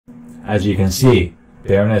As you can see,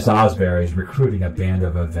 Baroness Osberry is recruiting a band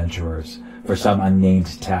of adventurers for some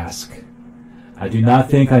unnamed task. I do not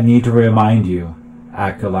think I need to remind you,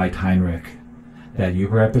 acolyte Heinrich, that you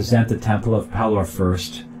represent the Temple of Pelor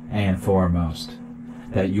first and foremost,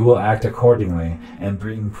 that you will act accordingly and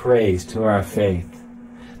bring praise to our faith.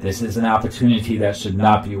 This is an opportunity that should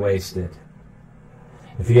not be wasted.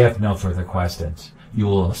 If you have no further questions, you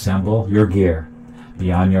will assemble your gear.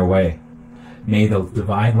 Be on your way. May the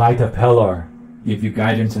divine light of Pelor give you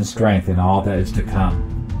guidance and strength in all that is to come.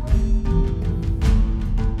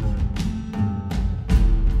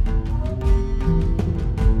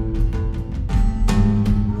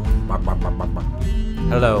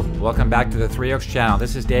 Hello, welcome back to the Three Oaks channel.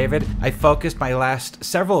 This is David. I focused my last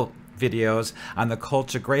several videos on the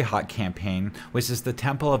Cult of Greyhawk campaign, which is the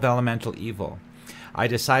Temple of Elemental Evil. I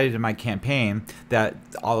decided in my campaign that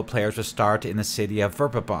all the players would start in the City of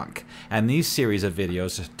Verbobonc. And these series of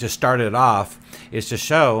videos, to start it off, is to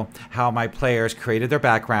show how my players created their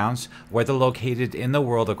backgrounds, where they're located in the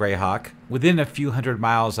world of Greyhawk, within a few hundred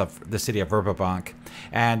miles of the City of Verbobonc,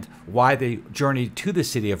 and why they journeyed to the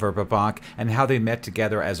City of Verbobonc and how they met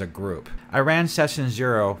together as a group. I ran Session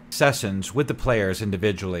 0 sessions with the players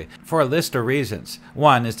individually for a list of reasons.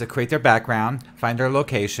 One is to create their background, find their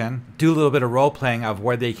location, do a little bit of role-playing of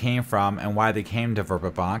where they came from and why they came to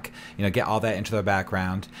Verbobonc, get all that into their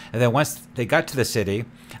background. And then once they got to the city,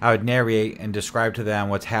 I would narrate and describe to them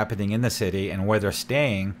what's happening in the city and where they're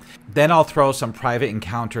staying. Then I'll throw some private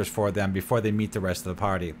encounters for them before they meet the rest of the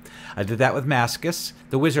party. I did that with Mascus.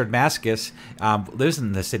 The wizard Mascus lives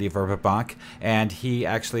in the City of Verbobonc, and he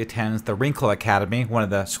actually attends the Wrinkle Academy, one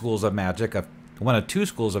of the schools of magic, one of two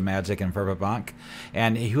schools of magic in Verbobonc,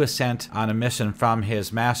 and he was sent on a mission from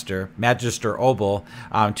his master, Magister Obel,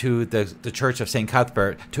 to the Church of St.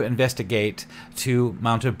 Cuthbert to investigate two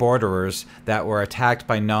mounted borderers that were attacked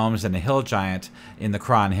by gnomes and a hill giant in the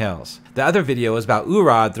Cron Hills. The other video is about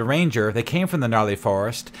Urod, the ranger that came from the gnarly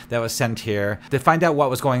forest that was sent here to find out what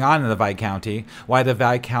was going on in the Viscounty, why the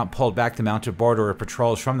Viscount pulled back the mounted borderer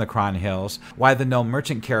patrols from the Cron Hills, why the gnome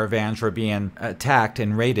merchant caravans were being attacked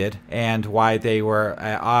and raided, and why they were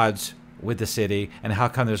at odds with the city, and how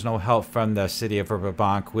come there's no help from the City of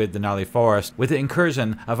Verbobonc with the gnarly forest, with the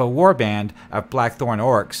incursion of a warband of Blackthorn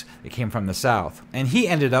orcs that came from the south. And he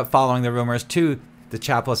ended up following the rumors to the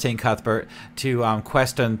Chapel of St. Cuthbert to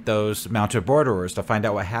question those mounted borderers to find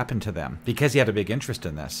out what happened to them, because he had a big interest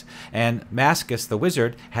in this. And Mascus, the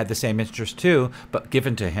wizard, had the same interest too, but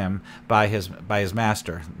given to him by his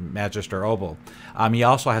master, Magister Obel. He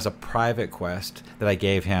also has a private quest that I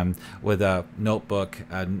gave him with a notebook,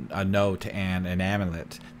 a note, and an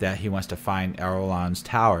amulet that he wants to find Erolon's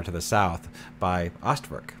tower to the south by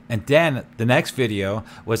Ostwerk. And then the next video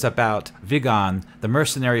was about Vigon, the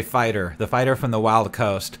mercenary fighter, the fighter from the Wild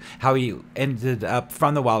Coast, how he ended up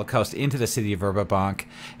from the Wild Coast into the City of Verbobonc,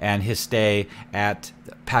 and his stay at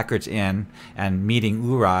Packard's Inn and meeting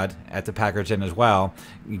Urod at the Packard's Inn as well,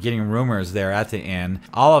 getting rumors there at the inn.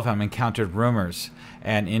 All of them encountered rumors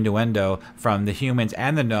and innuendo from the humans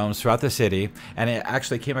and the gnomes throughout the city, and it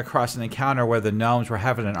actually came across an encounter where the gnomes were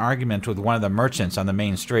having an argument with one of the merchants on the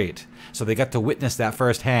main street. So they got to witness that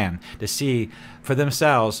firsthand, to see for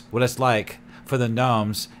themselves what it's like for the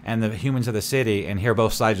gnomes and the humans of the city, and hear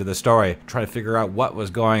both sides of the story, try to figure out what was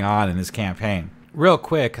going on in this campaign. Real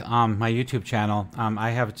quick, my YouTube channel, I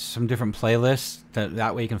have some different playlists.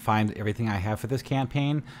 That way you can find everything I have for this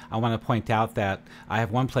campaign. I want to point out that I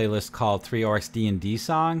have one playlist called 3 Orcs D&D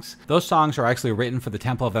songs. Those songs are actually written for the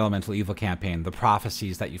Temple of Elemental Evil campaign, the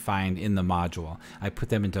prophecies that you find in the module. I put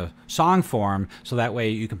them into song form so that way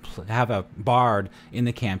you can have a bard in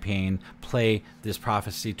the campaign play this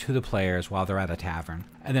prophecy to the players while they're at a tavern.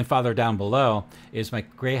 And then farther down below is my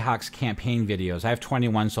Greyhawk's campaign videos. I have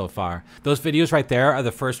 21 so far. Those videos right there are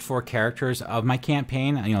the first 4 characters of my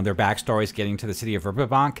campaign, their backstories getting to the City of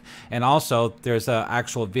Verbobonc. And also there's an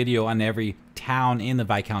actual video on every town in the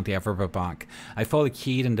Viscounty of Verbobonc. I fully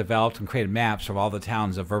keyed and developed and created maps of all the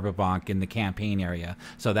towns of Verbobonc in the campaign area.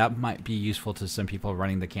 So that might be useful to some people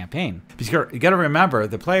running the campaign. Because you got to remember,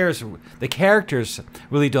 the characters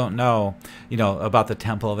really don't know, about the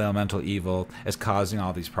Temple of Elemental Evil as causing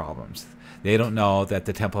all these problems. They don't know that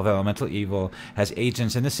the Temple of Elemental Evil has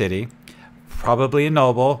agents in the city, probably a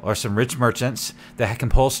noble or some rich merchants that can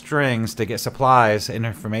pull strings to get supplies and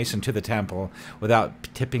information to the temple without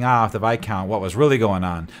tipping off the Viscount what was really going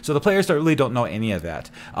on. So the players really don't know any of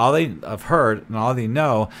that. All they have heard and all they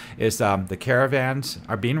know is the caravans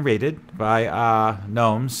are being raided by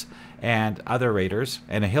gnomes, and other raiders,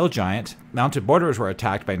 and a hill giant. Mounted borderers were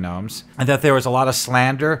attacked by gnomes, and that there was a lot of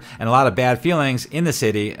slander and a lot of bad feelings in the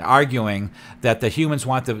city, arguing that the humans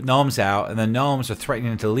want the gnomes out, and the gnomes are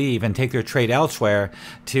threatening to leave and take their trade elsewhere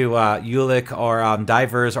to Ulick or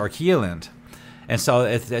Divers or Keeland. And so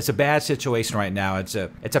it's a bad situation right now. It's a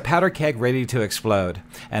powder keg ready to explode,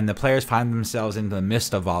 and the players find themselves in the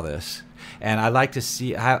midst of all this. And I like to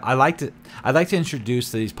see, I like to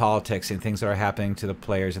introduce these politics and things that are happening to the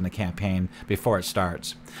players in the campaign before it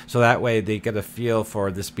starts. So that way they get a feel for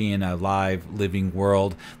this being a live, living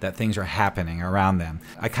world, that things are happening around them.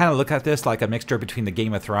 I kind of look at this like a mixture between the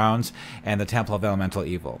Game of Thrones and the Temple of Elemental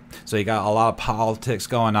Evil. So you got a lot of politics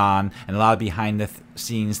going on, and a lot of behind the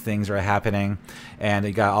scenes things are happening, and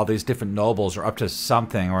you got all these different nobles are up to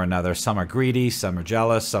something or another. Some are greedy, some are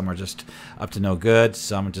jealous, some are just up to no good,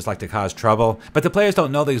 some just like to cause trouble. But the players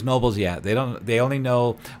don't know these nobles yet. They only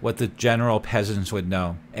know what the general peasants would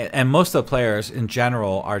know. And most of the players in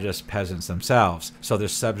general are just peasants themselves, so they're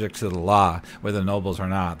subject to the law, where the nobles are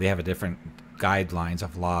not. They have a different guidelines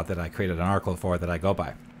of law that I created an article for that I go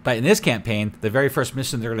by. But in this campaign, the very first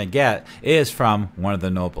mission they're going to get is from one of the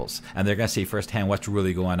nobles. And they're going to see firsthand what's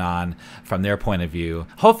really going on from their point of view.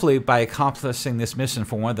 Hopefully, by accomplishing this mission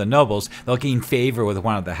for one of the nobles, they'll gain favor with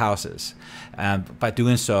one of the houses. And by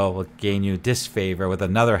doing so, will gain you disfavor with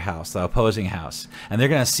another house, the opposing house. And they're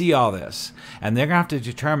going to see all this. And they're going to have to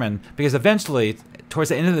determine, because eventually, towards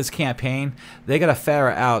the end of this campaign, they got to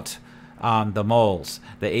ferret out the moles,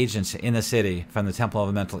 the agents in the city from the Temple of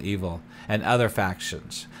Elemental Evil and other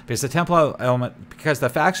factions. Because the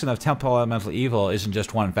faction of Temple Elemental Evil isn't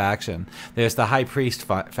just one faction. There's the High Priest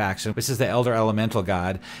faction, which is the Elder Elemental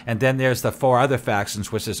God, and then there's the 4 other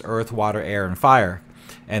factions, which is Earth, Water, Air, and Fire.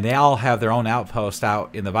 And they all have their own outpost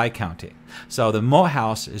out in the Viscounty. So the Moat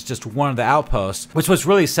House is just one of the outposts, which was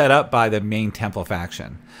really set up by the main Temple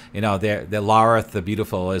faction. You know, the Lareth the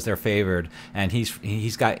Beautiful is their favored, and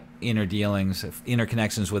he's got inner dealings, inner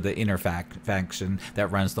connections with the inner faction that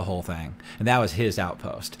runs the whole thing. And that was his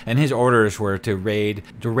outpost. And his orders were to raid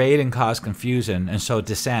and cause confusion and sow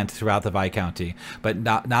dissent throughout the Viscounty, but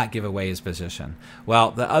not give away his position.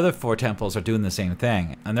 Well, the other 4 temples are doing the same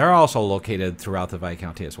thing, and they're also located throughout the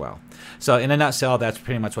Viscounty as well. So in a nutshell, that's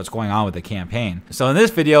pretty much what's going on with the campaign. So in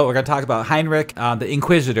this video, we're going to talk about Heinrich, the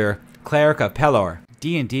Inquisitor, Cleric of Pelor.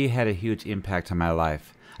 D&D had a huge impact on my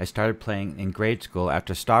life. I started playing in grade school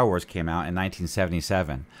after Star Wars came out in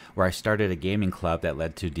 1977, where I started a gaming club that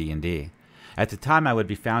led to D&D. At the time, I would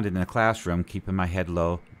be found in the classroom, keeping my head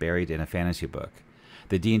low, buried in a fantasy book.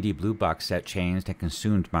 The D&D Blue Box set changed and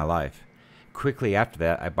consumed my life. Quickly after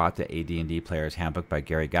that, I bought the AD&D Player's Handbook by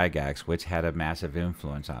Gary Gygax, which had a massive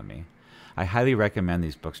influence on me. I highly recommend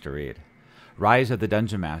these books to read. Rise of the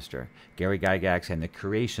Dungeon Master, Gary Gygax and the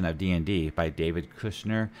Creation of D&D by David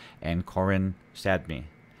Kushner and Corinne Sadmi.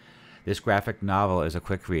 This graphic novel is a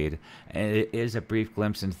quick read, and it is a brief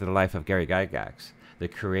glimpse into the life of Gary Gygax, the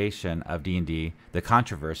creation of D&D, the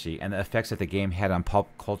controversy, and the effects that the game had on pop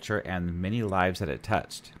culture and many lives that it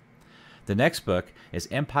touched. The next book is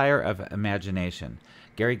Empire of Imagination,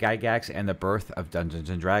 Gary Gygax and the Birth of Dungeons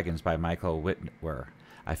 & Dragons by Michael Whitwer.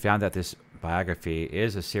 I found that this biography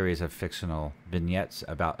is a series of fictional vignettes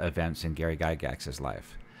about events in Gary Gygax's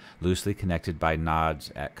life, loosely connected by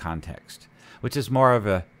nods at context, which is more of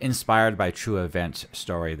a inspired by true events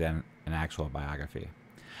story than an actual biography.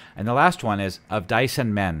 And the last one is Of Dice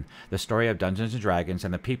and Men, the story of Dungeons & Dragons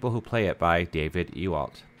and the people who play it by David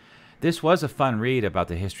Ewalt. This was a fun read about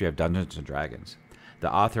the history of Dungeons & Dragons.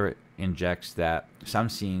 The author injects that some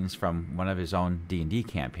scenes from one of his own D&D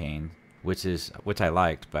campaign, which I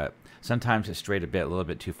liked, but sometimes it strayed a little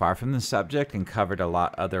bit too far from the subject and covered a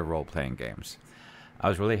lot other role-playing games. I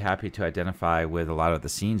was really happy to identify with a lot of the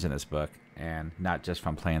scenes in this book, and not just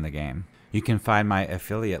from playing the game. You can find my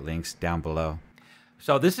affiliate links down below.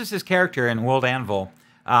 So this is his character in World Anvil.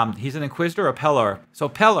 He's an Inquisitor of Pelor. So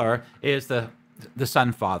Pelor is the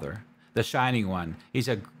Sun Father, the Shining One. He's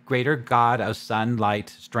a greater god of sun, light,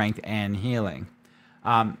 strength, and healing.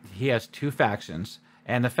 He has 2 factions.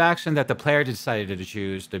 And the faction that the player decided to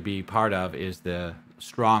choose to be part of is the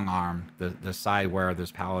Strong Arm, the side where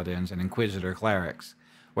there's paladins and Inquisitor clerics,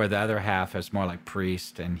 where the other half is more like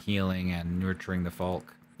priest and healing and nurturing the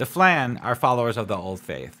folk. The Flan are followers of the Old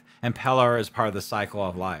Faith, and Pelor is part of the cycle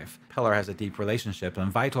of life. Pelor has a deep relationship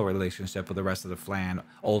and vital relationship with the rest of the Flan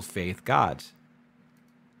Old Faith gods.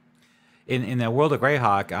 In the world of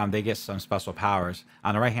Greyhawk, they get some special powers.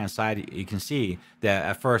 On the right-hand side, you can see that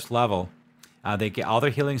at first level, they get all their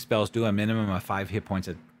healing spells do a minimum of 5 hit points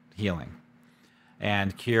of healing.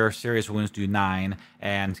 and cure serious wounds do 9,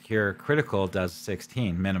 and cure critical does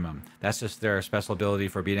 16 minimum. That's just their special ability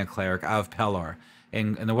for being a cleric of Pelor.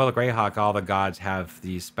 In the world of Greyhawk, all the gods have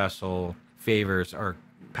these special favors or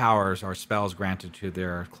powers or spells granted to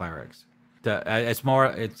their clerics. It's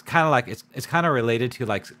kind of related to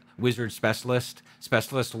like wizard specialist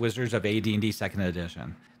wizards of AD&D second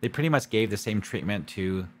edition. They pretty much gave the same treatment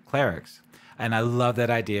to clerics, and I love that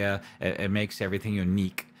idea. It makes everything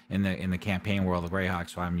unique in the campaign world of Greyhawk,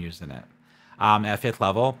 so I'm using it. At 5th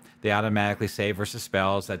level, they automatically save versus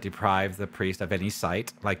spells that deprive the priest of any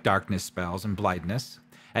sight, like darkness spells and blindness.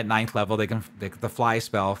 At 9th level, they can the fly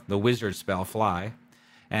spell, the wizard spell, fly.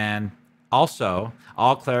 And also,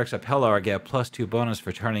 all clerics of Pelor get a +2 bonus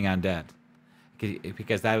for turning undead,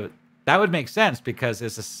 because that would make sense, because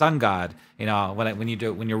it's a sun god. You know, when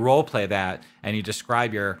you role play that and you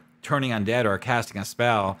describe your turning undead or casting a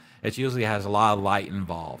spell, it usually has a lot of light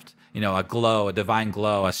involved. You know, a glow, a divine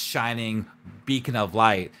glow, a shining beacon of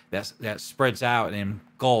light that spreads out and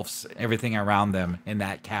engulfs everything around them in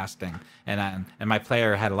that casting. And my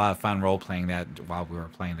player had a lot of fun role playing that while we were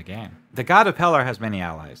playing the game. The god of Pelor has many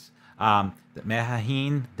allies.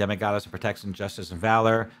 Mehahin, demigoddess of protection, justice, and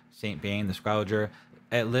valor. Saint Bane, the Scourger.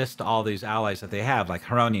 It lists all these allies that they have, like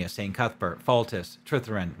Heronia, Saint Cuthbert, Foltis,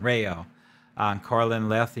 Tritherin, Rayo, Corlin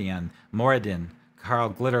Lethian, Moradin,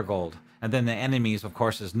 Carl Glittergold. And then the enemies, of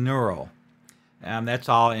course, is Neural. That's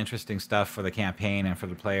all interesting stuff for the campaign and for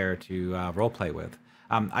the player to roleplay with.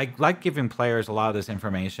 I like giving players a lot of this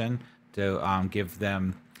information to give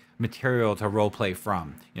them material to roleplay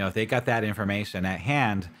from. You know, if they got that information at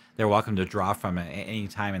hand, they're welcome to draw from it at any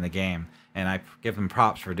time in the game. And I give them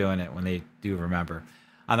props for doing it when they do remember.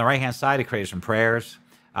 On the right-hand side, it creates some prayers.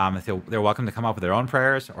 They're welcome to come up with their own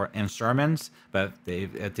prayers and sermons, but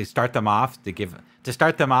if they start them off to give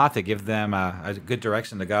them a good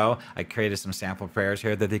direction to go. I created some sample prayers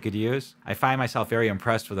here that they could use. I find myself very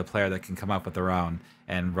impressed with a player that can come up with their own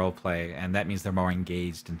and role play, and that means they're more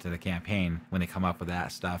engaged into the campaign when they come up with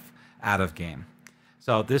that stuff out of game.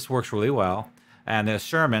 So this works really well. And the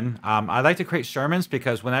sermon, I like to create sermons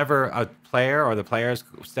because whenever a player or the players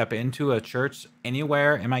step into a church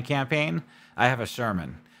anywhere in my campaign, I have a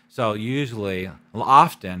sermon. So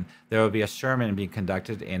often, there will be a sermon being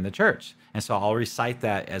conducted in the church. And so I'll recite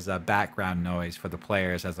that as a background noise for the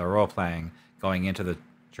players as they're role-playing, going into the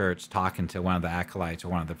church, talking to one of the acolytes or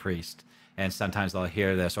one of the priests. And sometimes they'll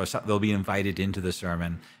hear this, or they'll be invited into the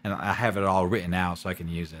sermon, and I have it all written out so I can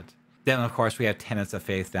use it. Then, of course, we have tenets of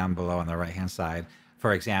faith down below on the right-hand side.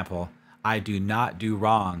 For example, I do not do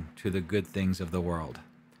wrong to the good things of the world.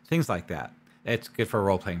 Things like that. It's good for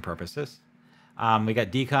role-playing purposes. We got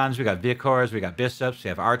deacons, we got vicars, we got bishops, we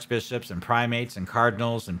have archbishops and primates and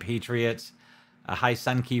cardinals and patriots, a high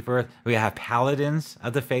sunkeeper. We have paladins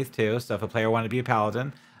of the faith too. So if a player wanted to be a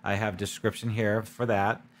paladin, I have description here for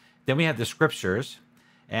that. Then we have the scriptures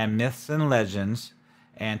and myths and legends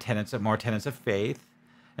and more tenets of faith.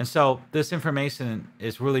 And so this information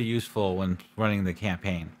is really useful when running the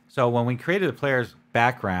campaign. So when we created the player's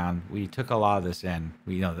background, we took a lot of this in,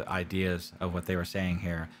 the ideas of what they were saying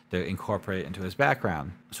here to incorporate it into his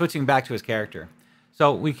background. Switching back to his character.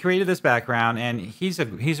 So we created this background, and he's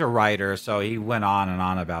a writer, so he went on and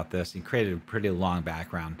on about this. He created a pretty long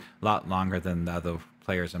background, a lot longer than the other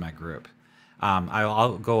players in my group.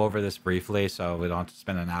 I'll go over this briefly, so we don't have to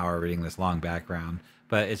spend an hour reading this long background.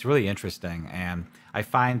 But it's really interesting, and I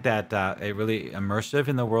find that it really immersive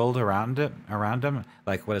in the world around him,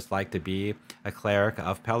 like what it's like to be a cleric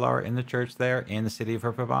of Pelor in the church there in the City of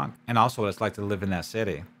Verbobonc, and also what it's like to live in that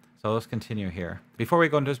city. So let's continue here. Before we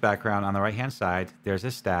go into his background, on the right-hand side, there's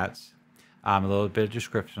his stats, a little bit of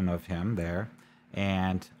description of him there,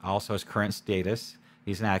 and also his current status.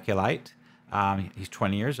 He's an acolyte. He's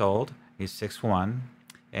 20 years old. He's 6'1",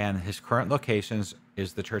 and his current locations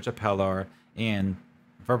is the Church of Pelor in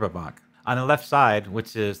Verbobonc. On the left side,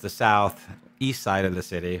 which is the southeast side of the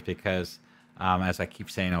city, because as I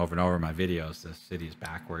keep saying over and over in my videos, the city is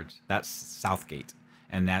backwards. That's Southgate,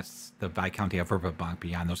 and that's the Viscounty of Verbobonc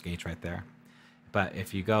beyond those gates right there. But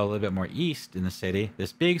if you go a little bit more east in the city,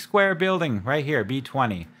 this big square building right here,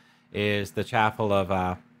 B20, is the Chapel of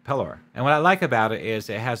Pelor. And what I like about it is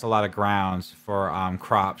it has a lot of grounds for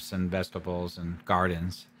crops and vegetables and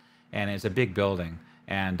gardens, and it's a big building.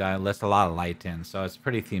 And lets a lot of light in, so it's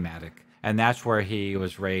pretty thematic. And that's where he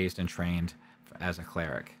was raised and trained as a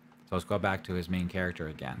cleric. So let's go back to his main character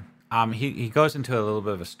again. He goes into a little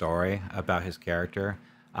bit of a story about his character.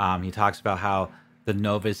 He talks about how the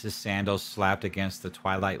novice's sandals slapped against the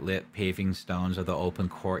twilight-lit paving stones of the open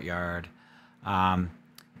courtyard.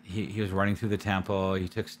 He was running through the temple. He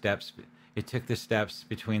took steps He took the steps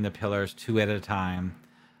between the pillars 2 at a time.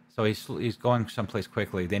 So he's going someplace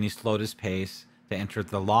quickly. Then he slowed his pace to enter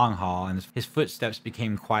the long hall, and his footsteps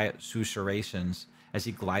became quiet susurrations as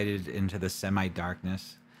he glided into the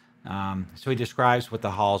semi-darkness. So he describes what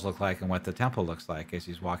the halls look like and what the temple looks like as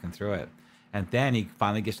he's walking through it. And then he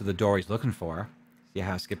finally gets to the door he's looking for. See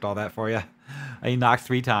how I skipped all that for you? He knocked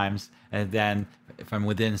 3 times, and then from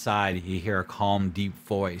within inside, you hear a calm, deep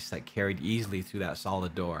voice that carried easily through that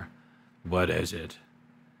solid door. "What is it?"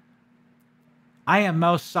 "I am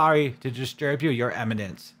most sorry to disturb you, Your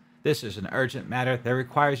Eminence. This is an urgent matter that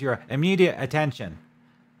requires your immediate attention."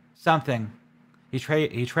 Something. He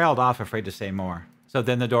trailed off, afraid to say more. So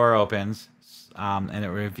then the door opens, and it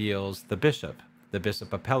reveals the Bishop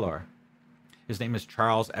of Pelor. His name is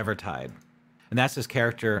Charles Evertide. And that's his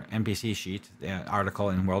character NPC sheet, the article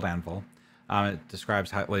in World Anvil. It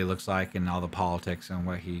describes what he looks like and all the politics and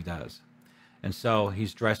what he does. And so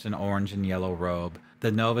he's dressed in orange and yellow robe.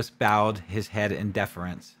 The novice bowed his head in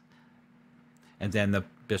deference. And then the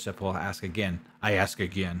bishop will ask again. "I ask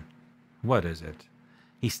again, what is it?"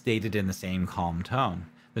 He stated in the same calm tone.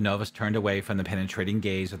 The novice turned away from the penetrating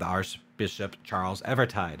gaze of the Archbishop Charles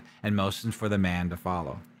Evertide and motioned for the man to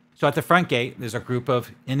follow. So at the front gate, there's a group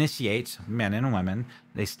of initiates, men and women.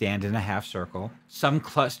 They stand in a half circle. Some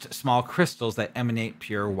clutched small crystals that emanate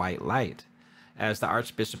pure white light. As the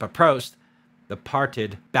archbishop approached, the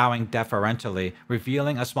parted, bowing deferentially,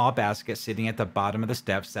 revealing a small basket sitting at the bottom of the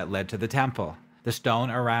steps that led to the temple. The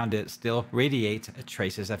stone around it still radiates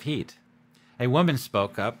traces of heat. A woman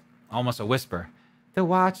spoke up, almost a whisper. "The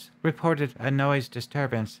watch reported a noise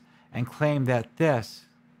disturbance and claimed that this,"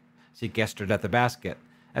 she gestured at the basket,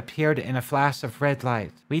 "appeared in a flash of red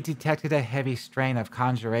light. We detected a heavy strain of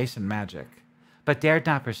conjuration magic, but dared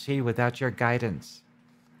not proceed without your guidance."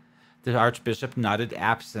 The archbishop nodded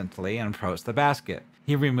absently and approached the basket.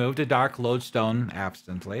 He removed a dark lodestone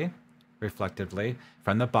reflectively,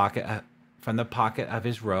 from the pocket of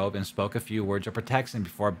his robe and spoke a few words of protection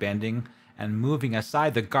before bending and moving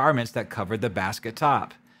aside the garments that covered the basket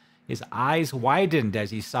top. His eyes widened as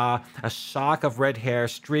he saw a shock of red hair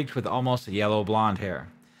streaked with almost yellow blonde hair,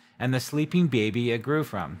 and the sleeping baby it grew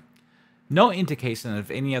from. No indication of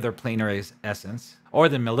any other planar essence, or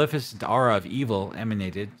the maleficent aura of evil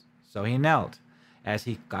emanated, so he knelt. As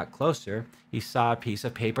he got closer, he saw a piece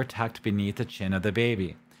of paper tucked beneath the chin of the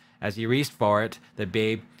baby. As he reached for it, the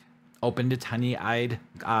babe opened its honey-eyed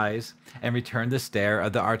eyes and returned the stare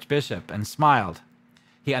of the archbishop and smiled.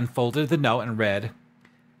 He unfolded the note and read.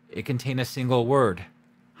 It contained a single word,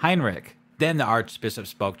 Heinrich. Then the archbishop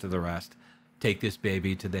spoke to the rest. "Take this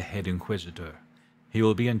baby to the head inquisitor. He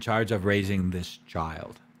will be in charge of raising this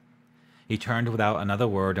child." He turned without another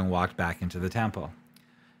word and walked back into the temple.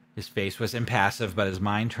 His face was impassive, but his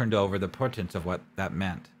mind turned over the portents of what that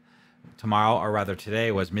meant. Tomorrow, or rather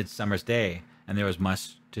today, was Midsummer's Day, and there was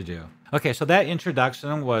much to do. Okay, so that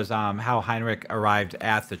introduction was how Heinrich arrived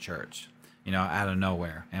at the church, out of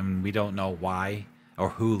nowhere. And we don't know why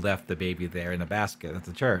or who left the baby there in the basket at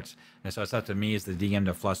the church. And so it's up to me as the DM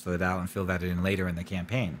to flush that out and fill that in later in the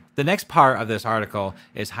campaign. The next part of this article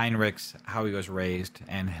is Heinrich's, how he was raised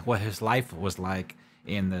and what his life was like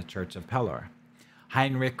in the Church of Pelor.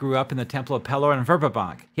 Heinrich grew up in the Temple of Pelor in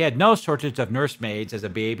Verbobonc. He had no shortage of nursemaids as a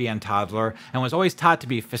baby and toddler, and was always taught to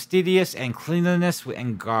be fastidious and cleanliness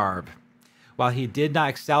and garb. While he did not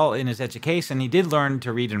excel in his education, he did learn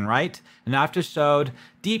to read and write, and often showed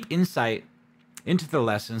deep insight into the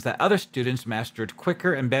lessons that other students mastered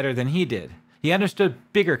quicker and better than he did. He understood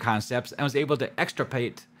bigger concepts and was able to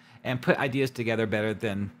extrapolate and put ideas together better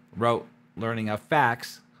than rote learning of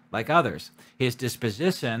facts like others. His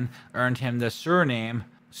disposition earned him the surname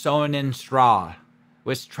Sown in Straw,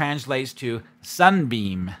 which translates to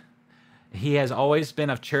sunbeam. He has always been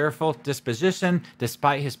of cheerful disposition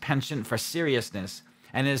despite his penchant for seriousness,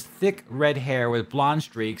 and his thick red hair with blonde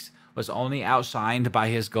streaks was only outshined by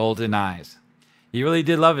his golden eyes. He really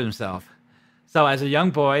did love himself. So as a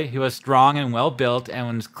young boy, he was strong and well-built, and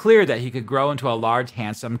it was clear that he could grow into a large,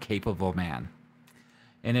 handsome, capable man.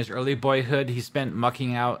 In his early boyhood, he spent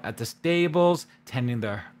mucking out at the stables, tending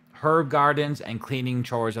the herb gardens, and cleaning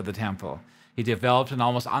chores of the temple. He developed an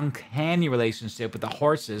almost uncanny relationship with the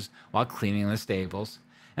horses while cleaning the stables.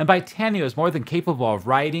 And by 10, he was more than capable of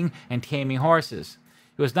riding and taming horses.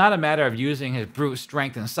 It was not a matter of using his brute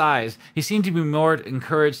strength and size. He seemed to be more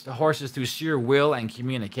encouraged the horses through sheer will and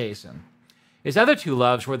communication. His other two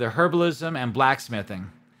loves were the herbalism and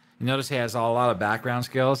blacksmithing. You notice he has a lot of background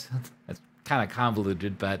skills? That's kind of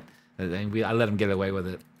convoluted, but I let him get away with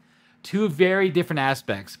it. Two very different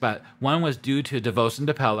aspects, but one was due to devotion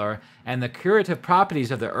to Pelor and the curative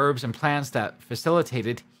properties of the herbs and plants that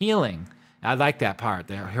facilitated healing. I like that part,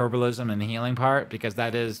 the herbalism and healing part, because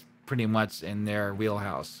that is pretty much in their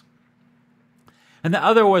wheelhouse. And the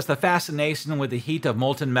other was the fascination with the heat of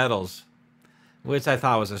molten metals, which I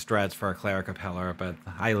thought was a stretch for a Cleric of Pelor, but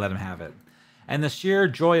I let him have it. And the sheer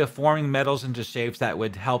joy of forming metals into shapes that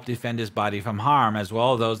would help defend his body from harm, as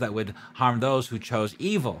well as those that would harm those who chose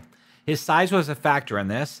evil. His size was a factor in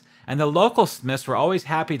this, and the local smiths were always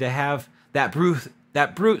happy to have that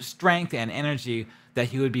brute strength and energy that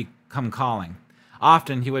he would become calling.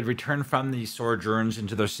 Often he would return from these sojourns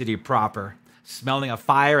into the city proper, smelling of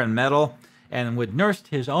fire and metal, and would nurse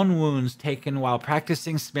his own wounds taken while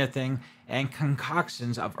practicing smithing and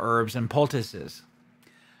concoctions of herbs and poultices.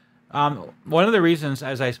 One of the reasons,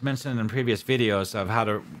 as I mentioned in previous videos of how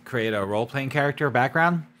to create a role-playing character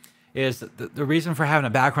background, is the reason for having a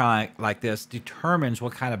background like this determines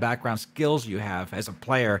what kind of background skills you have as a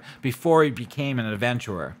player before you became an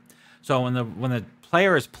adventurer. So when the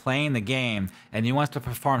player is playing the game and he wants to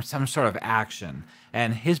perform some sort of action,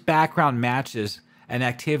 and his background matches an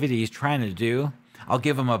activity he's trying to do, I'll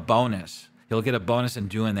give him a bonus. He'll get a bonus in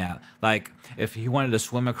doing that. Like if he wanted to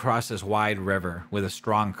swim across this wide river with a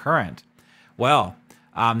strong current, well,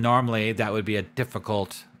 normally that would be a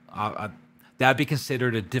difficult, that'd be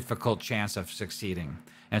considered a difficult chance of succeeding.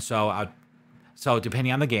 And so,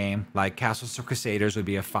 depending on the game, like Castles of Crusaders would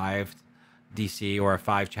be a 5 DC or a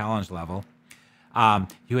 5 challenge level.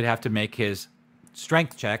 He would have to make his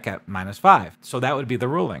strength check at -5. So that would be the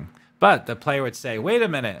ruling. But the player would say, wait a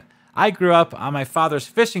minute, I grew up on my father's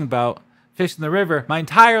fishing boat, fishing the river my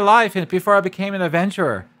entire life before I became an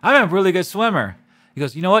adventurer. I'm a really good swimmer. He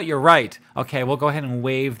goes, you know what, you're right. Okay, we'll go ahead and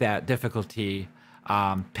waive that difficulty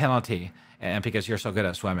penalty, and because you're so good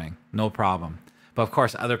at swimming, no problem. But of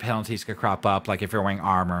course, other penalties could crop up, like if you're wearing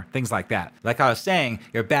armor, things like that. Like I was saying,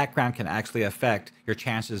 your background can actually affect your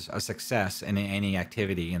chances of success in any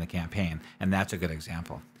activity in the campaign, and that's a good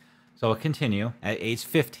example. So we'll continue. At age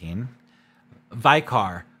 15,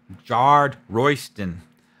 Vicar Jard Royston.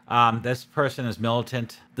 This person is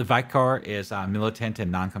militant. The Vicar is militant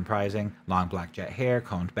and non-comprising. Long black jet hair,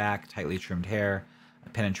 combed back, tightly trimmed hair,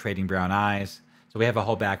 penetrating brown eyes. So we have a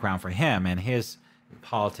whole background for him and his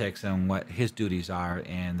politics and what his duties are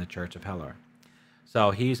in the Church of Pelor. So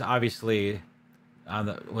he's obviously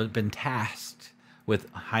been tasked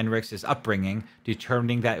with Heinrich's upbringing,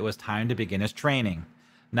 determining that it was time to begin his training,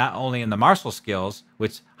 not only in the martial skills,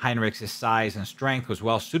 which Heinrich's size and strength was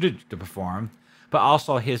well suited to perform, but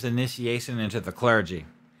also his initiation into the clergy.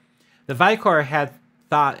 The Vicar had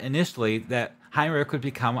thought initially that Heinrich would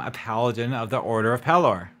become a paladin of the Order of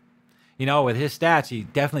Pelor. You know, with his stats, he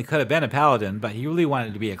definitely could have been a paladin, but he really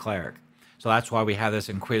wanted to be a cleric. So that's why we have this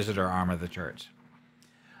Inquisitor arm of the church.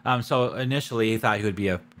 So initially, he thought he would be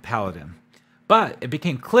a paladin. But it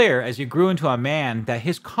became clear as he grew into a man that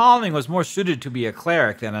his calling was more suited to be a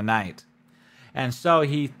cleric than a knight. And so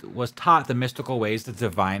he was taught the mystical ways of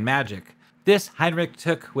divine magic. This Heinrich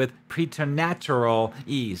took with preternatural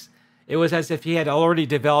ease. It was as if he had already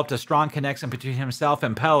developed a strong connection between himself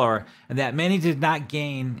and Pelor, and that many did not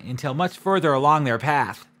gain until much further along their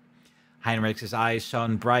path. Heinrich's eyes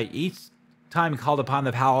shone bright each time he called upon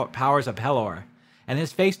the powers of Pelor, and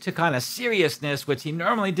his face took on a seriousness which he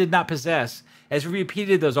normally did not possess as he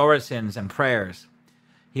repeated those orisons and prayers.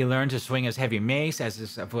 He learned to swing his heavy mace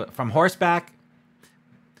from horseback,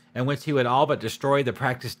 in which he would all but destroy the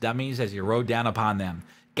practiced dummies as he rode down upon them,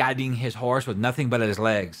 guiding his horse with nothing but his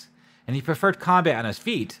legs. And he preferred combat on his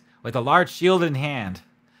feet, with a large shield in hand.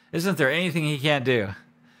 Isn't there anything he can't do?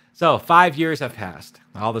 So 5 years have passed,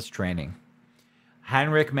 all this training.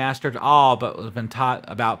 Heinrich mastered all but was been taught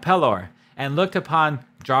about Pelor, and looked upon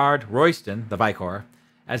Jard Royston, the Vicar,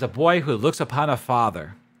 as a boy who looks upon a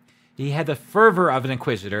father. He had the fervor of an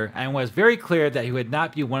inquisitor, and was very clear that he would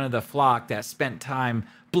not be one of the flock that spent time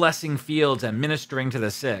blessing fields and ministering to the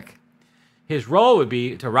sick. His role would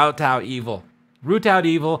be to root out evil,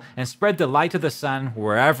 and spread the light of the sun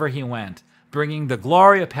wherever he went, bringing the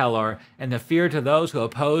glory of Pelor and the fear to those who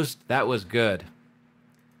opposed that was good.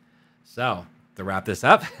 So, to wrap this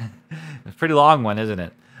up, it's a pretty long one, isn't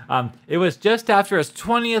it? It was just after his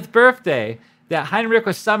 20th birthday that Heinrich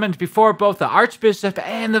was summoned before both the Archbishop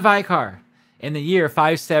and the Vicar in the year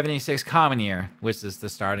 576 Common Year, which is the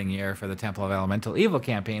starting year for the Temple of Elemental Evil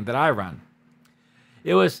campaign that I run.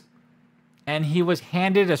 And he was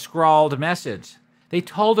handed a scrawled message. They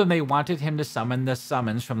told him they wanted him to summon the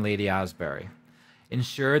summons from Lady Osbury,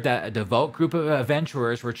 ensure that a devout group of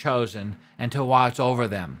adventurers were chosen, and to watch over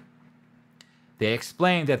them. They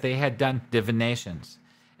explained that they had done divinations,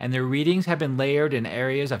 and their readings had been layered in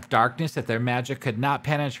areas of darkness that their magic could not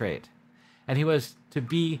penetrate, and he was to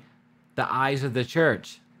be the eyes of the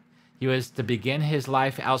church. He was to begin his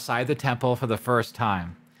life outside the temple for the first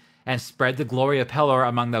time, and spread the glory of Pelor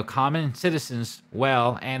among the common citizens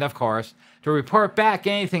well, and, of course, to report back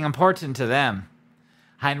anything important to them.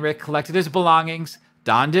 Heinrich collected his belongings,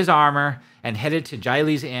 donned his armor, and headed to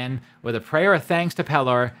Giles Inn with a prayer of thanks to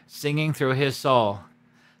Pelor, singing through his soul.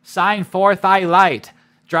 Shine forth thy light,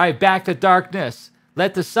 drive back the darkness,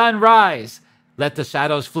 let the sun rise, let the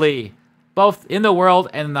shadows flee, both in the world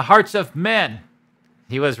and in the hearts of men.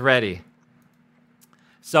 He was ready.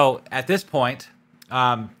 So at this point,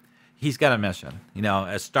 he's got a mission,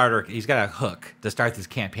 a starter. He's got a hook to start this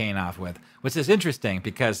campaign off with, which is interesting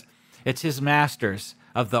because it's his masters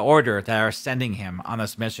of the order that are sending him on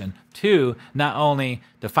this mission to not only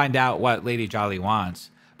to find out what Lady Jolly wants,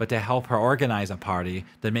 but to help her organize a party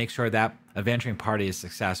to make sure that adventuring party is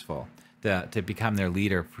successful, to become their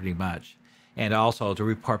leader pretty much, and also to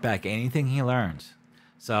report back anything he learns.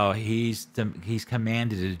 So he's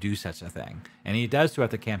commanded to do such a thing, and he does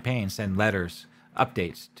throughout the campaign send letters,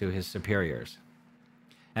 updates to his superiors.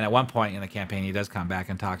 And at one point in the campaign, he does come back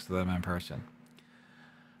and talks to them in person.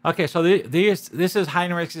 Okay, so this is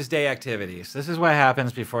Heinrich's day activities. This is what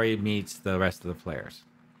happens before he meets the rest of the players.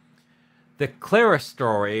 The Cleric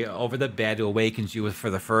story over the bed awakens you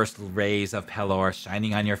for the first rays of Pelor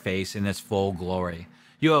shining on your face in its full glory.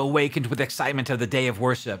 You awakened with excitement of the day of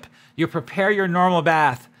worship. You prepare your normal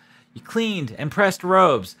bath. You cleaned and pressed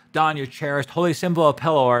robes, don your cherished holy symbol of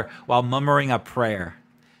Pelor while murmuring a prayer.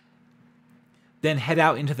 Then head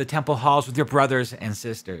out into the temple halls with your brothers and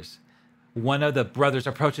sisters. One of the brothers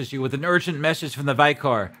approaches you with an urgent message from the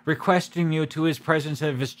Vicar, requesting you to his presence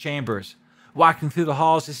in his chambers. Walking through the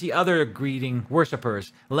halls to see other greeting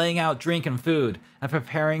worshippers, laying out drink and food, and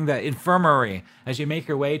preparing the infirmary as you make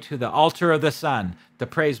your way to the altar of the sun to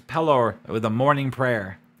praise Pelor with a morning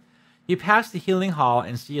prayer. You pass the healing hall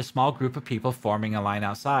and see a small group of people forming a line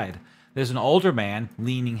outside. There's an older man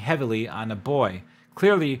leaning heavily on a boy,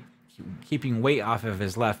 clearly keeping weight off of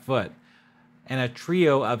his left foot, and a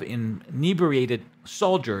trio of inebriated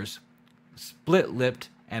soldiers, split-lipped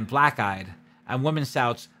and black-eyed. A woman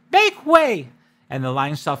shouts, "Make way!" and the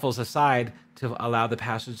line shuffles aside to allow the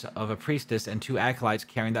passage of a priestess and two acolytes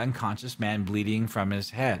carrying the unconscious man bleeding from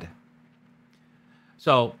his head.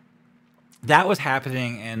 So that was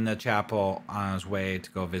happening in the chapel on his way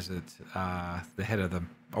to go visit the head of the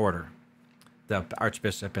order, the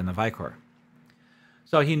archbishop and the vicar.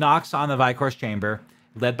 So he knocks on the vicar's chamber.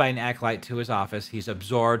 Led by an acolyte to his office, he's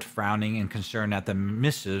absorbed, frowning, and concerned at the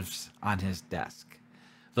missives on his desk.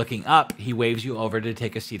 Looking up, he waves you over to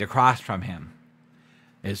take a seat across from him.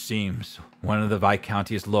 It seems one of the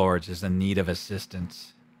Viscounty's lords is in need of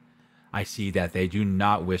assistance. I see that they do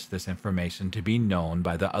not wish this information to be known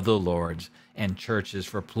by the other lords and churches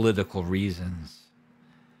for political reasons.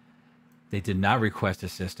 They did not request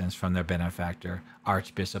assistance from their benefactor,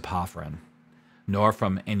 Archbishop Hoffren, nor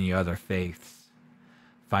from any other faiths.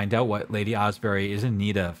 Find out what Lady Osbury is in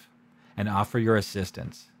need of, and offer your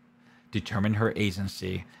assistance. Determine her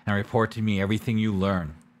agency, and report to me everything you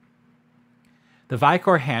learn. The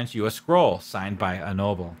Vicar hands you a scroll signed by a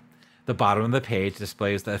noble. The bottom of the page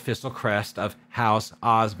displays the official crest of House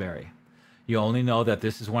Osbury. You only know that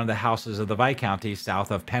this is one of the houses of the Viscounty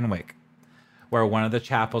south of Penwick, where one of the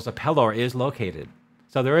chapels of Pelor is located.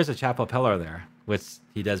 So there is a chapel of Pelor there, which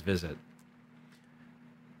he does visit.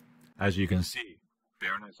 As you can see,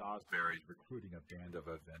 Baroness Osbury is recruiting a band of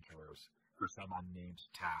adventurers for some unnamed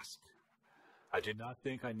task. I do not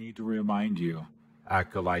think I need to remind you,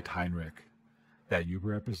 acolyte Heinrich, that you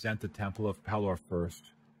represent the Temple of Pelor first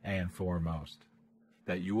and foremost,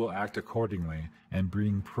 that you will act accordingly and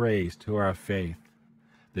bring praise to our faith.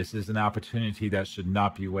 This is an opportunity that should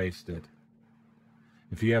not be wasted.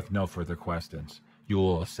 If you have no further questions, you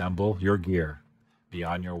will assemble your gear. Be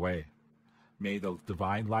on your way. May the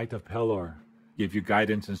divine light of Pelor give you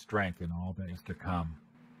guidance and strength in all that is to come.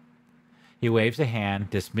 He waves a hand,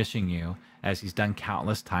 dismissing you, as he's done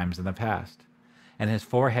countless times in the past, and his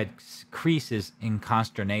forehead creases in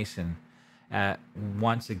consternation.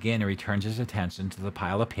 Once again, he returns his attention to the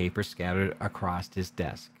pile of papers scattered across his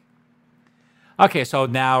desk. Okay, so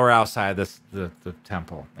now we're outside the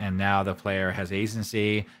temple, and now the player has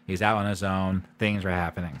agency. He's out on his own. Things are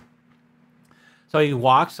happening. So he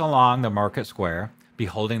walks along the market square,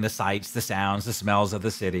 beholding the sights, the sounds, the smells of the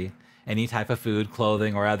city. Any type of food,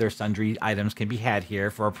 clothing, or other sundry items can be had here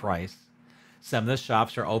for a price. Some of the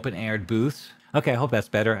shops are open-aired booths. Okay, I hope that's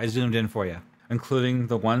better. I zoomed in for you, including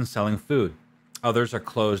the ones selling food. Others are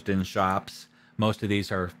closed-in shops. Most of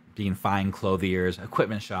these are being fine clothiers,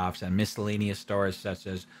 equipment shops, and miscellaneous stores such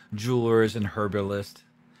as jewelers and herbalists.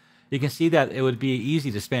 You can see that it would be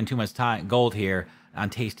easy to spend too much gold here, on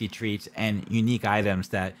tasty treats and unique items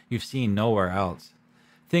that you've seen nowhere else.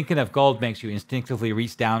 Thinking of gold makes you instinctively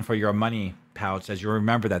reach down for your money pouch as you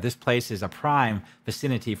remember that this place is a prime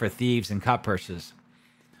vicinity for thieves and cut purses.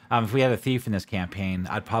 If we had a thief in this campaign,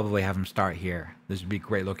 I'd probably have him start here. This would be a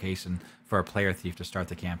great location for a player thief to start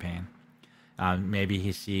the campaign. Maybe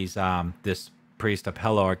he sees this priest of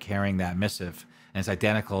Pelor carrying that missive, and it's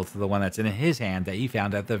identical to the one that's in his hand that he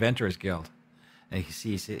found at the Adventurers Guild. And he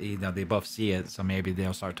sees, they both see it, so maybe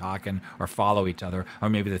they'll start talking or follow each other, or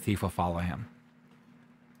maybe the thief will follow him.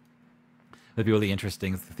 It'd be really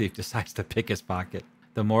interesting if the thief decides to pick his pocket.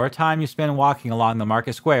 The more time you spend walking along the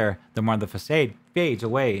market square, the more the facade fades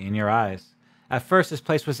away in your eyes. At first, this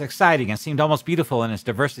place was exciting and seemed almost beautiful in its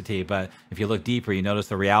diversity, but if you look deeper, you notice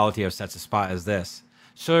the reality of such a spot as this.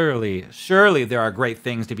 Surely there are great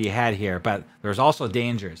things to be had here, but there's also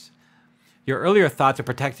dangers. Your earlier thoughts of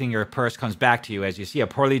protecting your purse comes back to you as you see a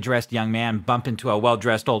poorly dressed young man bump into a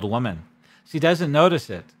well-dressed old woman. She doesn't notice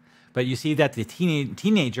it, but you see that the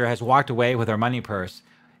teenager has walked away with her money purse,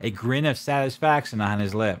 a grin of satisfaction on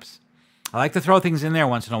his lips. I like to throw things in there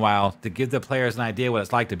once in a while to give the players an idea what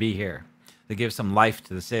it's like to be here, to give some life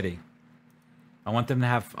to the city. I want them to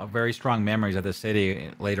have very strong memories of the city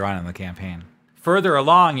later on in the campaign. Further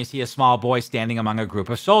along, you see a small boy standing among a group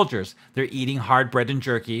of soldiers. They're eating hard bread and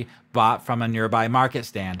jerky bought from a nearby market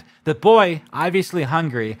stand. The boy, obviously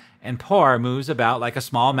hungry and poor, moves about like a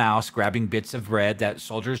small mouse, grabbing bits of bread that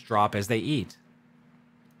soldiers drop as they eat.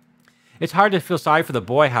 It's hard to feel sorry for the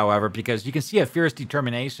boy, however, because you can see a fierce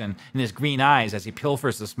determination in his green eyes as he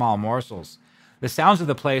pilfers the small morsels. The sounds of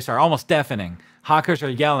the place are almost deafening. Hawkers are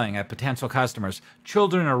yelling at potential customers.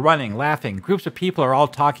 Children are running, laughing. Groups of people are all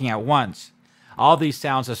talking at once. All these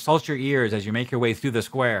sounds assault your ears as you make your way through the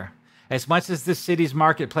square. As much as this city's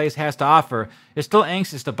marketplace has to offer, you're still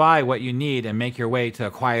anxious to buy what you need and make your way to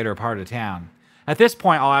a quieter part of town. At this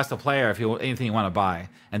point, I'll ask the player if anything you want to buy,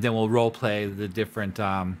 and then we'll role-play the different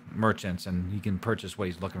merchants, and he can purchase what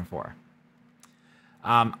he's looking for.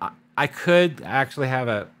 I could actually have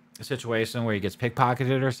a situation where he gets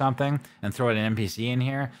pickpocketed or something and throw an NPC in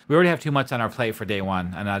here. We already have too much on our plate for day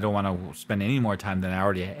one, and I don't want to spend any more time than I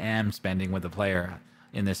already am spending with the player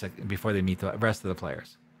in this before they meet the rest of the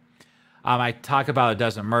players. I talk about a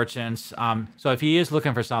dozen merchants. So if he is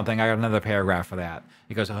looking for something, I got another paragraph for that.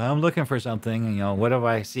 He goes, oh, I'm looking for something, what do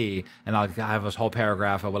I see? And I'll have this whole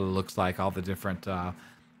paragraph of what it looks like, all the different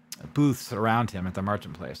booths around him at the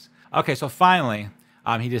merchant place. Okay, so finally,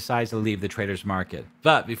 he decides to leave the trader's market.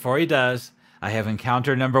 But before he does, I have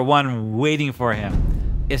encounter number one waiting for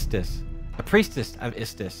him. Istis, a priestess of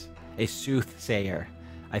Istis, a soothsayer.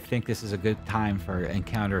 I think this is a good time for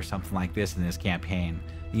encounter something like this in this campaign.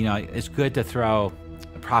 It's good to throw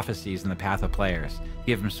prophecies in the path of players,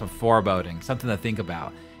 give them some foreboding, something to think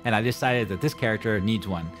about. And I decided that this character needs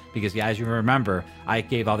one because, as you remember, I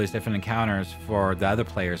gave all these different encounters for the other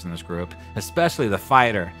players in this group, especially the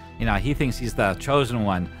fighter. He thinks he's the chosen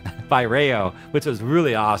one by Rayo, which was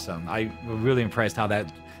really awesome. I was really impressed how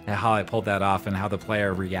I pulled that off and how the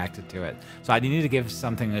player reacted to it. So I needed to give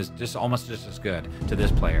something that's almost just as good to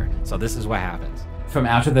this player. So this is what happens. From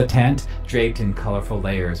out of the tent, draped in colorful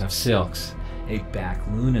layers of silks, a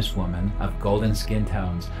back-luminous woman of golden skin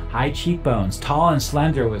tones, high cheekbones, tall and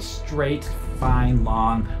slender with straight, fine,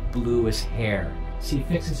 long, bluish hair. She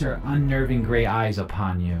fixes her unnerving gray eyes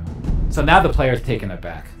upon you. So now the player's taken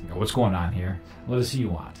aback. What's going on here? What does he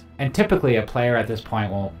want? And typically a player at this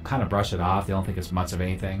point will kind of brush it off. They don't think it's much of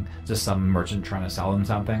anything. Just some merchant trying to sell them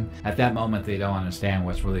something. At that moment, they don't understand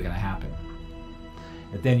what's really going to happen.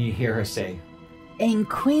 And then you hear her say,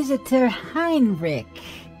 Inquisitor Heinrich,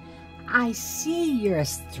 I see your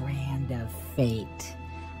strand of fate.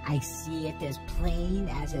 I see it as plain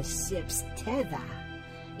as a ship's tether.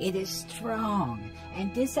 It is strong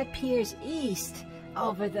and disappears east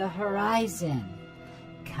over the horizon.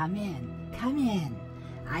 Come in.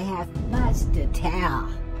 I have much to tell.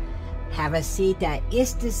 Have a seat at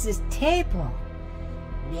Istis' table.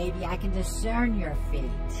 Maybe I can discern your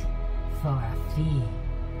fate for a fee.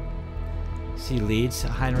 She leads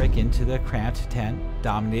Heinrich into the cramped tent,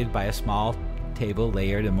 dominated by a small table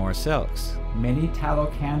layered in more silks. Many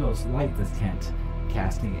tallow candles light the tent,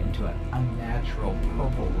 casting it into an unnatural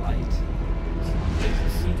purple light. She takes a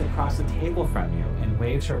seat across the table from you and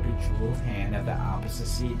waves her bejeweled hand at the opposite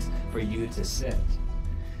seat for you to sit.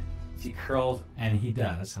 She curls, and he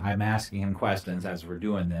does. I'm asking him questions as we're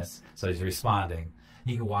doing this, so he's responding.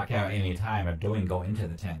 He can walk out any time or don't go into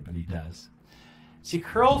the tent, but he does. She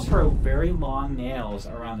curls her very long nails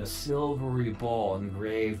around a silvery bowl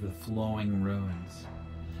engraved with flowing runes.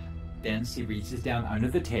 Then she reaches down under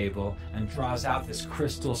the table and draws out this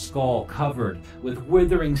crystal skull covered with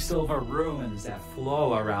withering silver runes that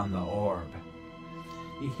flow around the orb.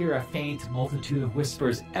 You hear a faint multitude of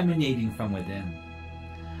whispers emanating from within,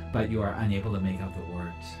 but you are unable to make out the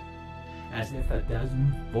words, as if a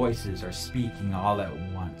dozen voices are speaking all at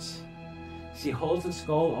once. She holds the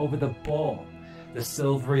skull over the bowl. The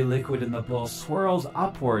silvery liquid in the bowl swirls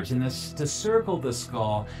upwards to circle the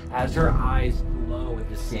skull as her eyes glow with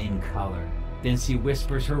the same color. Then she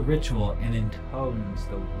whispers her ritual and intones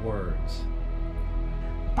the words.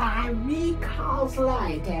 By recall's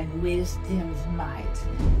light and wisdom's might,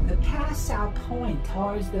 the past shall point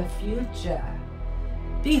towards the future.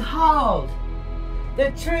 Behold,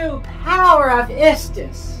 the true power of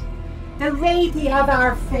Istis, the lady of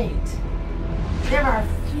our fate. There are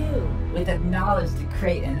few with the knowledge to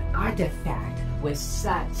create an artifact with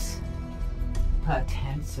such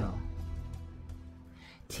potential.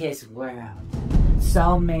 'Tis world,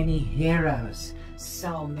 so many heroes,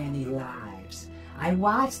 so many lives. I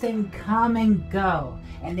watch them come and go,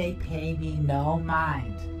 and they pay me no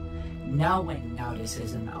mind. No one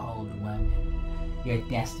notices an old woman. Your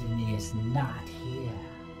destiny is not here.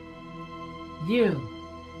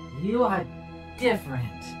 You are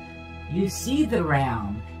different. You see the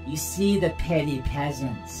realm, you see the petty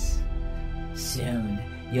peasants. Soon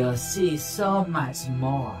you'll see so much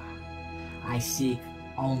more. I seek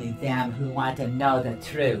only them who want to know the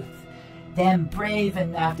truth, them brave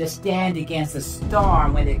enough to stand against the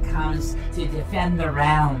storm when it comes to defend the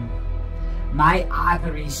realm. My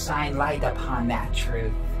auguries shine light upon that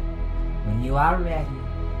truth. When you are ready,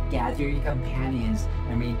 gather your companions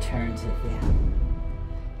and return to them.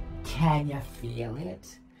 Can you feel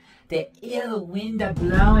it? The ill wind a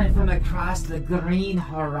blowing from across the green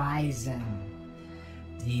horizon.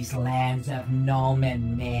 These lands of gnome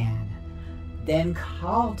and man, then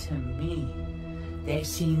call to me. They've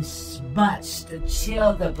seen much to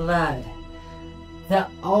chill the blood. The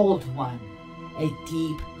old one, a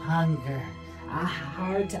deep hunger, a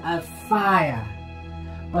heart of fire.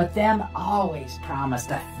 But them always promised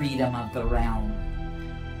the freedom of the realm.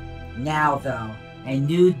 Now though, a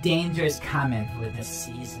new danger is coming with the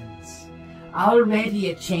seasons. Already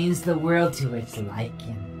it changed the world to its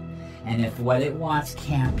liking. And if what it wants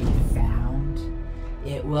can't be found,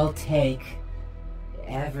 it will take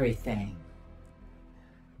everything.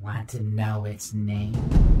 Want to know its name?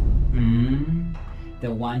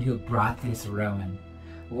 The one who brought this ruin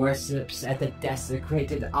worships at the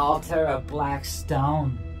desecrated altar of black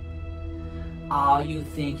stone. All you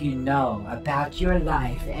think you know about your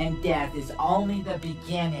life and death is only the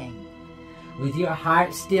beginning. With your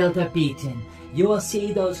heart still to beating, you will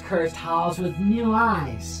see those cursed halls with new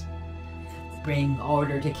eyes. Bring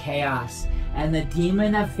order to chaos and the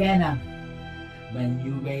demon of venom. When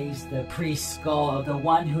you raise the priest's skull of the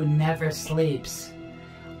one who never sleeps,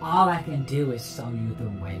 all I can do is show you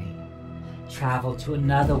the way. Travel to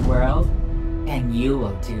another world, and you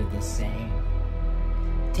will do the same.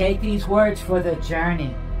 Take these words for the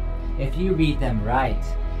journey. If you read them right,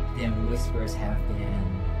 then whispers have been,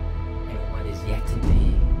 and what is yet to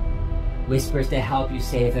be. Whispers to help you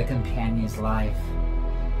save a companion's life.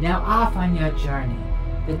 Now off on your journey.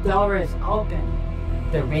 The door is open.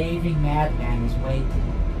 The raving madman is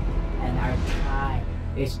waiting, and our time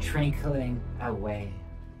is trickling away.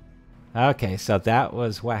 Okay, so that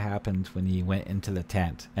was what happened when he went into the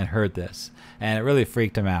tent and heard this, and it really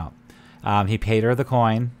freaked him out. He paid her the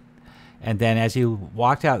coin, and then as he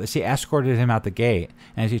walked out, she escorted him out the gate,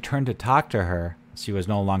 and as he turned to talk to her, she was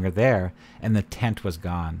no longer there, and the tent was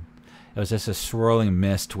gone. It was just a swirling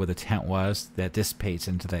mist where the tent was that dissipates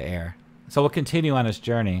into the air. So we'll continue on his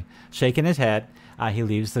journey. Shaking his head, he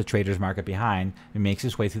leaves the trader's market behind and makes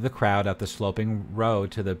his way through the crowd up the sloping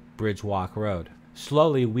road to the Bridge Walk Road.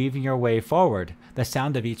 Slowly weaving your way forward, the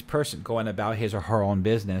sound of each person going about his or her own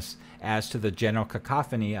business adds to the general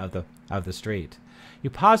cacophony of the street. You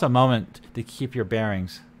pause a moment to keep your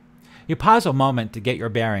bearings. You pause a moment to get your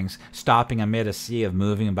bearings, stopping amid a sea of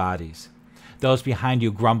moving bodies. Those behind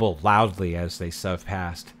you grumble loudly as they shove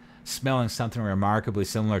past, smelling something remarkably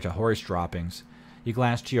similar to horse droppings. You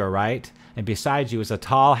glance to your right, and beside you is a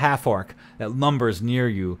tall half-orc that lumbers near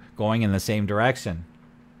you, going in the same direction.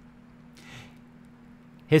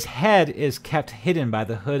 His head is kept hidden by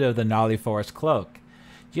the hood of the gnarly forest cloak.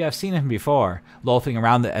 You have seen him before, loafing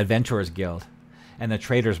around the Adventurers Guild and the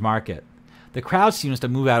Traders Market. The crowd seems to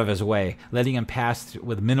move out of his way, letting him pass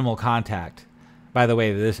with minimal contact. By the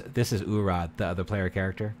way, this is Urod, the other player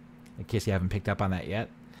character, in case you haven't picked up on that yet.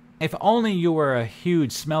 If only you were a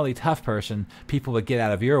huge, smelly, tough person, people would get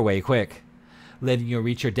out of your way quick, letting you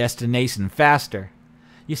reach your destination faster.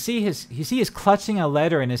 You see he's clutching a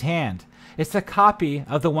letter in his hand. It's a copy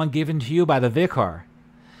of the one given to you by the vicar.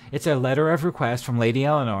 It's a letter of request from Lady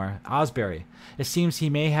Eleanor Osbury. It seems he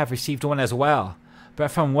may have received one as well,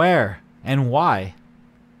 but from where and why?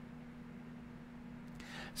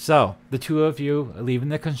 So, the two of you are leaving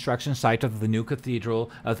the construction site of the new cathedral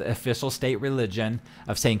of the official state religion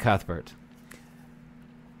of St. Cuthbert.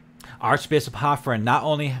 Archbishop Hoffren not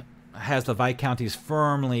only has the Viscounties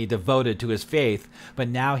firmly devoted to his faith, but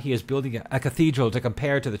now he is building a cathedral to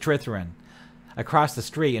compare to the Trithurin. Across the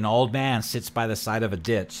street, an old man sits by the side of a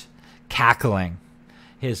ditch, cackling.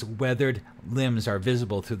 His weathered limbs are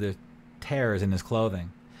visible through the tears in his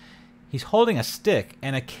clothing. He's holding a stick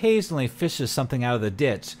and occasionally fishes something out of the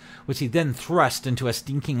ditch, which he then thrusts into a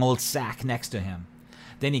stinking old sack next to him.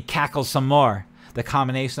 Then he cackles some more. The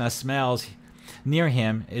combination of smells near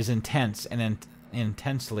him is intense and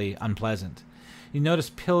intensely unpleasant. You notice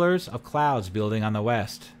pillars of clouds building on the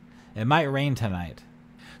west. It might rain tonight.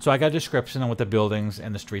 So I got a description of what the buildings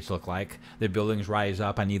and the streets look like. The buildings rise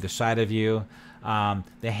up on either side of you.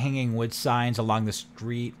 The hanging wood signs along the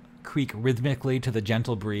street creak rhythmically to the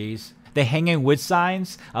gentle breeze. The hanging wood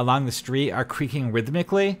signs along the street are creaking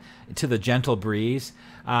rhythmically to the gentle breeze.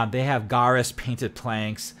 They have Garis painted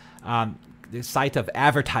planks. The sight of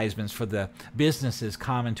advertisements for the businesses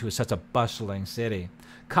common to such a bustling city.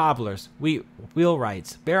 Cobblers,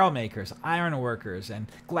 wheelwrights, barrel makers, iron workers, and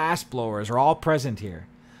glass blowers are all present here.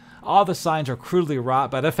 All the signs are crudely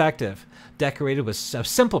wrought but effective, decorated with a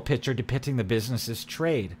simple picture depicting the business's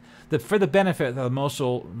trade, for the benefit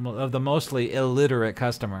of the mostly illiterate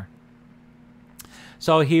customer.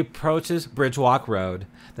 So he approaches Bridgewalk Road.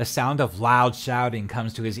 The sound of loud shouting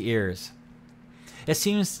comes to his ears. It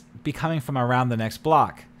seems to be coming from around the next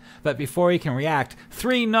block, but before he can react,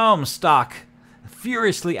 3 gnomes stalk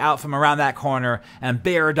furiously out from around that corner and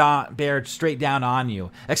bear straight down on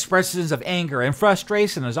you. Expressions of anger and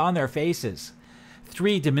frustration is on their faces.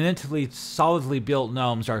 3 diminutively, solidly built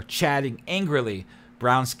gnomes are chatting angrily,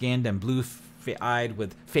 brown-skinned and blue-eyed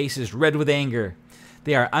with faces red with anger.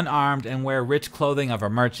 They are unarmed and wear rich clothing of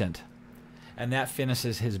a merchant. And that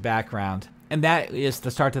finishes his background. And that is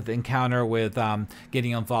the start of the encounter with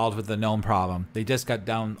getting involved with the gnome problem. They just got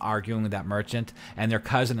done arguing with that merchant, and their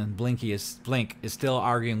cousin Blink is still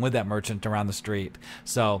arguing with that merchant around the street.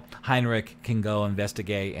 So Heinrich can go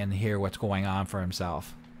investigate and hear what's going on for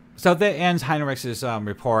himself. So that ends Heinrich's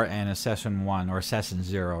report and session 1, or session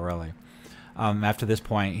 0, really. After this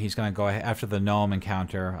point, he's going to go after the gnome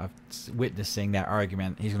encounter of witnessing that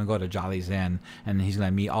argument. He's going to go to Jolly's Inn, and he's going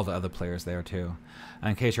to meet all the other players there too.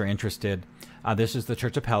 In case you're interested, this is the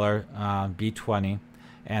Church of Pelor, B20,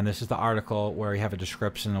 and this is the article where you have a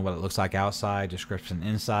description of what it looks like outside, description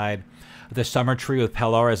inside. The summer tree with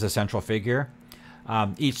Pelor as the central figure.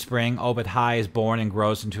 Each spring, Obed High is born and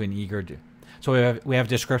grows into an eager. So we have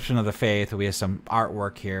description of the faith. We have some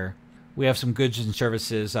artwork here. We have some goods and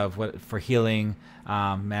services for healing,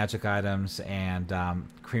 magic items, and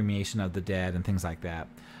cremation of the dead and things like that.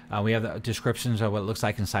 We have the descriptions of what it looks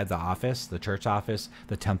like inside the office, the church office,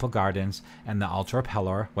 the temple gardens, and the altar of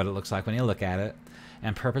Pelor, what it looks like when you look at it,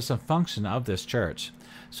 and purpose and function of this church.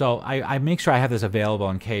 So I make sure I have this available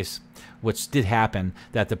in case, which did happen,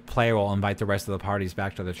 that the player will invite the rest of the parties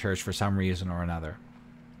back to the church for some reason or another.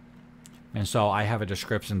 And so I have a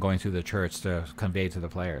description going through the church to convey to the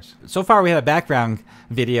players. So far we had a background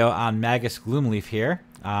video on Magus Gloomleaf here.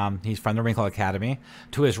 He's from the Wrinkle Academy.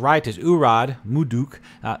 To his right is Urad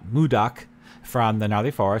Mudok from the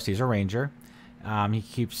Gnarly Forest. He's a ranger. He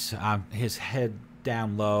keeps his head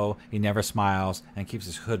down low. He never smiles and keeps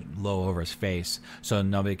his hood low over his face so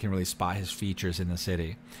nobody can really spot his features in the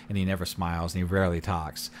city. And he never smiles and he rarely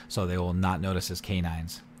talks, so they will not notice his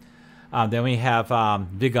canines. Then we have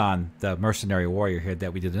Vigon, the mercenary warrior here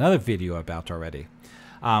that we did another video about already.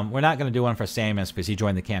 We're not going to do one for Samus because he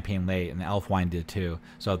joined the campaign late, and Elfwine did too.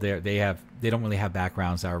 So they don't really have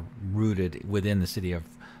backgrounds that are rooted within the city of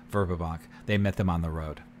Verbobonc. They met them on the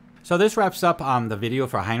road. So this wraps up the video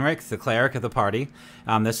for Heinrich, the cleric of the party.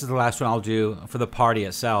 This is the last one I'll do for the party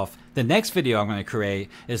itself. The next video I'm going to create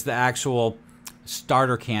is the actual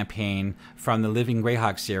starter campaign from the Living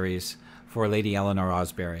Greyhawk series for Lady Eleanor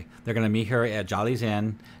Osbury. They're going to meet her at Jolly's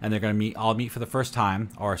Inn, and they're going to all meet for the first time,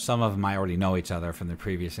 or some of them might already know each other from the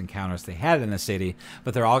previous encounters they had in the city,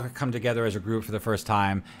 but they're all going to come together as a group for the first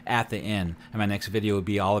time at the inn. And my next video will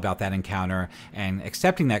be all about that encounter and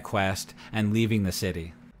accepting that quest and leaving the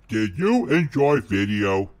city. Did you enjoy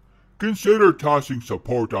video? Consider tossing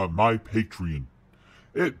support on my Patreon.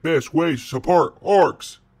 It's best way to support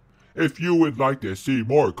orcs. If you would like to see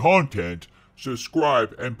more content,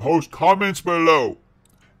 subscribe and post comments below.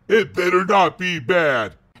 It better not be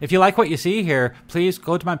bad. If you like what you see here, please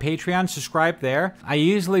go to my Patreon, subscribe there. I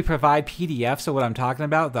usually provide PDFs of what I'm talking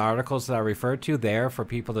about, the articles that I referred to there for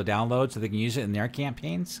people to download so they can use it in their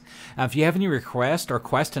campaigns. If you have any requests or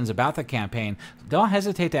questions about the campaign, don't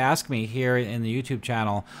hesitate to ask me here in the YouTube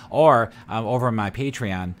channel or over on my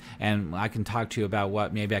Patreon, and I can talk to you about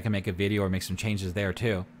what maybe I can make a video or make some changes there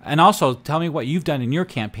too. And also tell me what you've done in your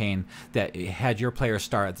campaign that had your players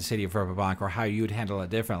start at the City of Verbobonc, or how you would handle it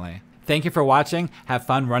differently. Thank you for watching. Have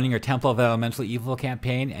fun running your Temple of Elemental Evil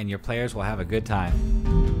campaign, and your players will have a good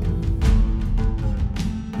time.